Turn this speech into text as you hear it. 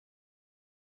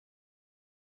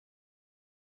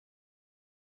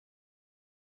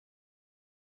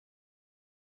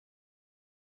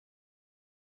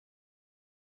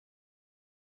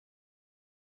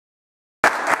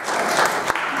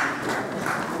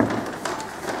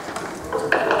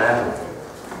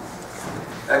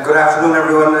Good afternoon,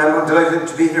 everyone. I'm delighted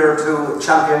to be here to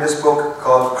champion this book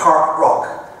called Cork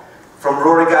Rock, From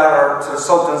Rory Gallagher to the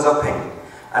Sultans of Ping.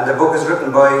 And the book is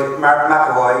written by Mark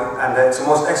McAvoy, and it's a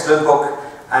most excellent book.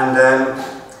 And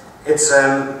it's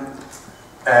a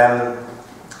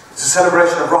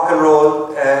celebration of rock and roll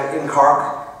in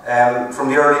Cork, from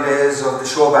the early days of the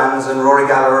show bands and Rory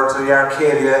Gallagher to the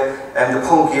Arcadia and the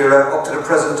punk era up to the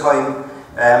present time.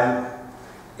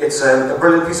 It's a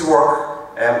brilliant piece of work.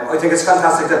 I think it's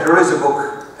fantastic that there is a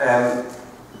book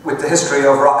with the history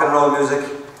of rock and roll music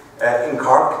in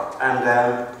Cork, and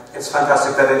it's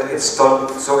fantastic that it's done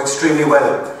so extremely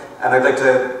well. And I'd like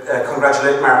to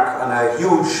congratulate Mark on a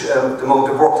huge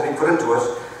amount of work that he put into it.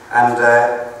 And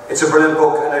it's a brilliant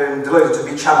book, and I'm delighted to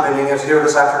be championing it here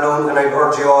this afternoon. And I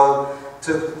urge you all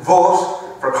to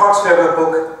vote for Cork's favourite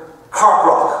book, Cork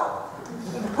Rock.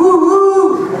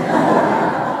 Woo-hoo!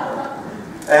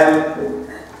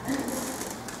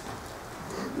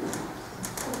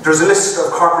 There's a list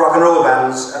of Cork rock and roll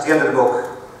bands at the end of the book,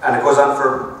 and it goes on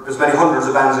for, there's many hundreds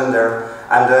of bands in there,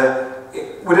 and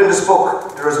within this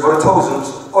book there is about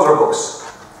 1,000 other books.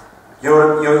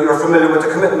 You're familiar with the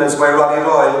Commitments by Robbie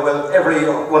Doyle. Well, every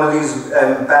one of these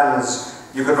bands,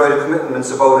 you could write a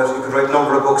commitments about it, you could write a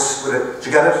number of books with it. Did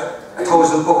you get it?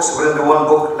 1,000 books within the one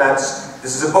book, lads.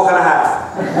 This is a book and a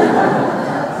half.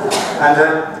 And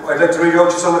I'd like to read out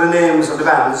to some of the names of the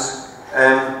bands.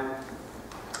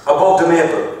 Above the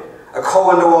Maple, A Cow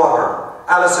in the Water,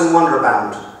 Alice in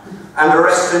Wonderland, And the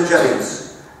Rest in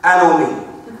Jellies, Anomy,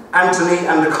 Anthony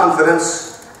and the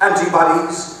Confidence,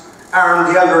 Antibodies,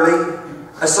 Arm the Elderly,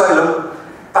 Asylum,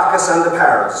 Bacchus and the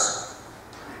Parrots.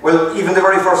 Well, even the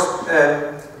very first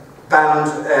band,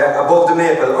 Above the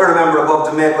Maple, I remember Above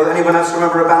the Maple. Anyone else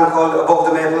remember a band called Above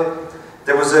the Maple?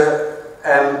 There was a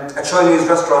Chinese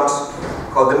restaurant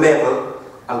called The Maple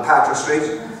on Patrick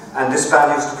Street, and this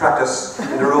band used to practice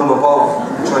in the room above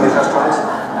the Chinese restaurant,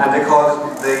 and they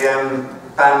called the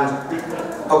band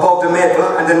Above the Maple,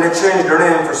 and then they changed their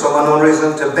name for some unknown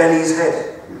reason to Benny's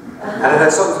Head. And it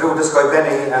had something to do with this guy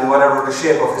Benny and whatever the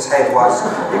shape of his head was.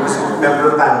 He was a member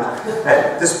of the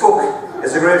band. This book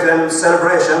is a great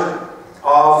celebration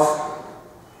of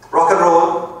rock and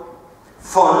roll,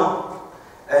 fun,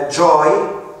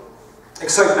 joy,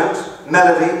 excitement,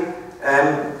 melody,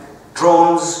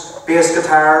 drums, bass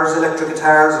guitars, electric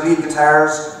guitars,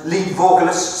 lead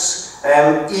vocalists,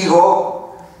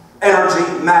 ego,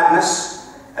 energy,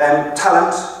 madness,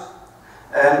 talent,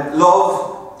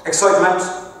 love, excitement,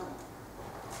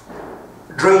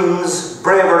 dreams,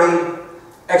 bravery,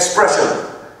 expression,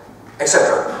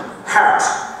 etc. Heart.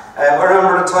 I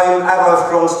remember the time Adolf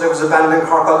Grunt, there was a band in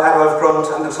Cork called Adolf Grunt,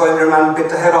 and the time your man bit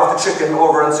the head off the chicken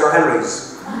over in Sir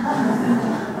Henry's.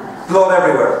 Blood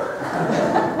everywhere.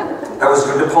 That was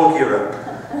the punk era.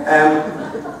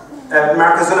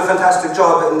 Mark has done a fantastic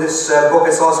job in this book.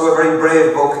 It's also a very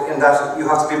brave book in that you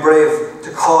have to be brave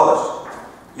to call it.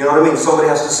 You know what I mean? Somebody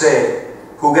has to say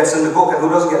who gets in the book and who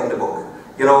doesn't get in the book.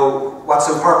 You know, what's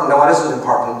important and what isn't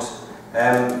important.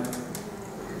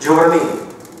 Do you know what I mean?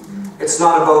 It's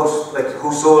not about like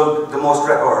who sold the most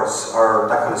records or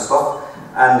that kind of stuff.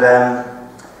 And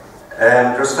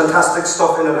there's fantastic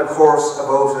stuff in it, of course,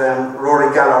 about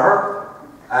Rory Gallagher.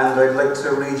 And I'd like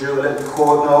to read you a little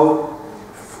quote now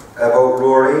about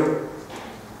Rory.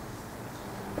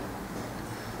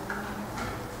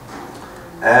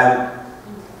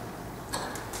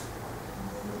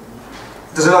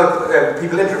 There's a lot of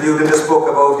people interviewed in this book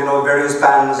about, you know, various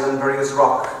bands and various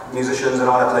rock musicians and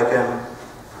all that, like.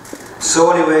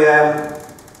 So anyway,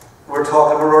 we're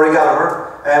talking about Rory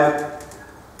Gallagher.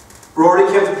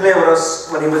 Rory came to play with us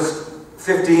when he was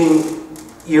 15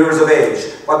 years of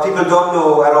age. What people don't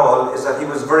know at all is that he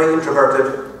was very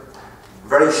introverted,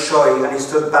 very shy, and he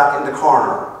stood back in the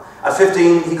corner. At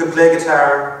 15, he could play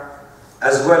guitar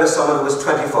as well as someone who was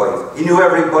 25. He knew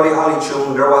every Buddy Holly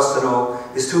tune there was to know.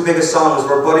 His two biggest songs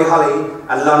were Buddy Holly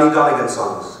and Lonnie Donegan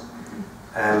songs.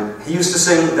 He used to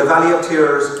sing The Valley of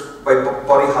Tears by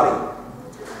Buddy Holly.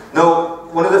 Now,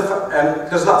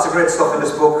 there's lots of great stuff in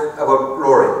this book about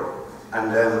Rory.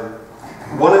 And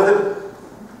one of the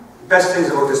best things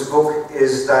about this book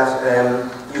is that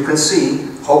you can see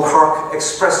how Cork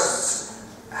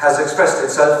has expressed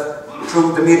itself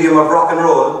through the medium of rock and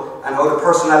roll, and how the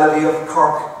personality of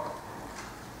Cork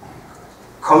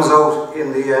comes out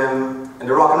in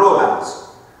the rock and roll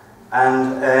bands.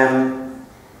 And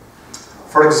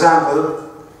for example,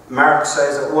 Mark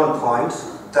says at one point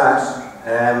that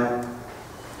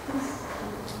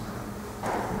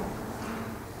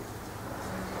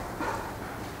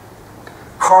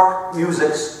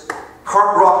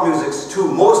Cork rock music's two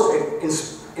most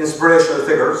inspirational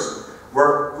figures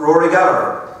were Rory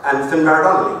Gallagher and Finbar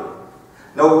Donnelly.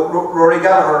 Now, Rory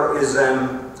Gallagher is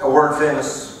a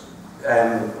world-famous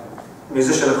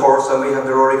musician, of course, and we have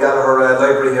the Rory Gallagher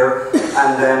library here.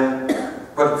 And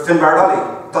but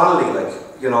Finbar Donnelly, like,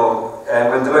 you know,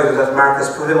 I'm delighted that Mark has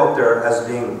put him up there as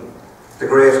being the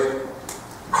great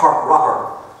Cork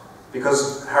rocker,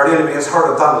 because hardly anybody has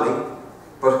heard of Donnelly,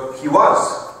 but he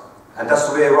was, and that's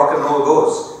the way rock and roll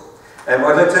goes. I'd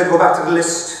like to go back to the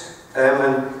list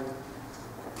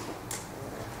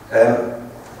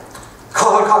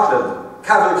Cathal Coughlin,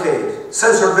 Cavalcade,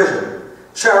 Censored Vision,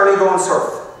 Charlie Go and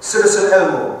Surf, Citizen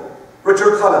Elmo,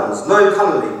 Richard Collins, Niall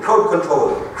Connolly, Crowd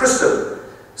Control, Crystal,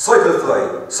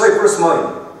 Cyclefly, Cypress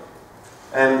Mine,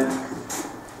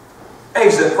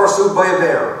 Exit, Pursued by a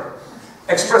Bear,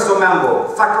 Espresso Mambo,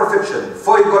 Fact or Fiction,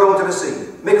 Five Go Down to the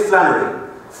Sea, Mick Flannery,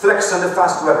 Flex and the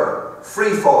Fast Weather,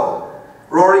 Free Fall,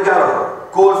 Rory Gallagher,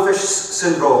 Goldfish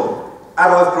Syndrome,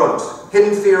 Adolf Grunt,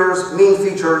 Hidden Fears, Mean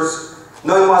Features,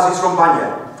 9 Mozzies from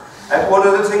Banya. One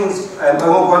of the things, I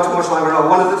won't go on too much longer now,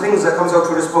 one of the things that comes out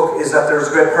through this book is that there's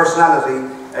great personality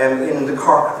in the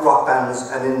Cork rock bands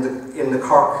and in the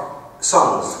Cork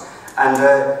songs. And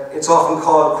it's often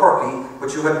called quirky,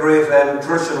 but you had great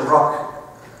tradition of rock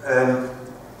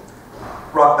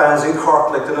bands in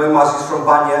Cork, like the 9 Mozzies from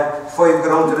Banya, Five Go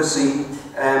Down to the Sea.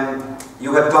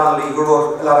 You had Donnelly, who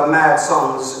wrote a lot of mad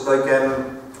songs, like,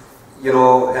 you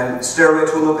know, Stairway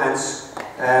to No Pence.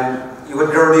 You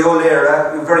had Gertie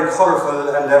O'Leary, very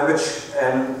colourful and rich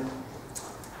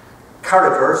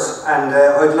characters, and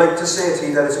I'd like to say to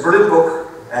you that it's a brilliant book.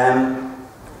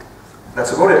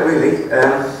 That's about it, really.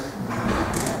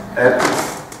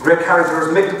 Great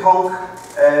characters, Mick the Punk,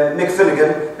 Mick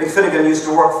Finnegan. Mick Finnegan used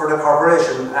to work for the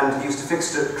corporation, and he used to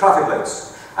fix the traffic lights.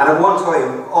 And at one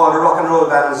time, all the rock and roll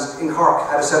bands in Cork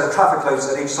had a set of traffic lights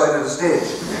at each side of the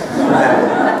stage.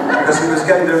 Because he was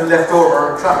getting the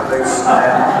leftover traffic lights,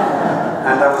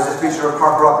 and that was the feature of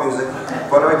Cork rock music.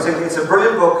 But I think it's a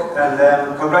brilliant book, and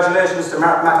congratulations to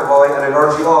Mark McAvoy, and I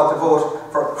urge you all to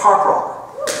vote for Cork Rock.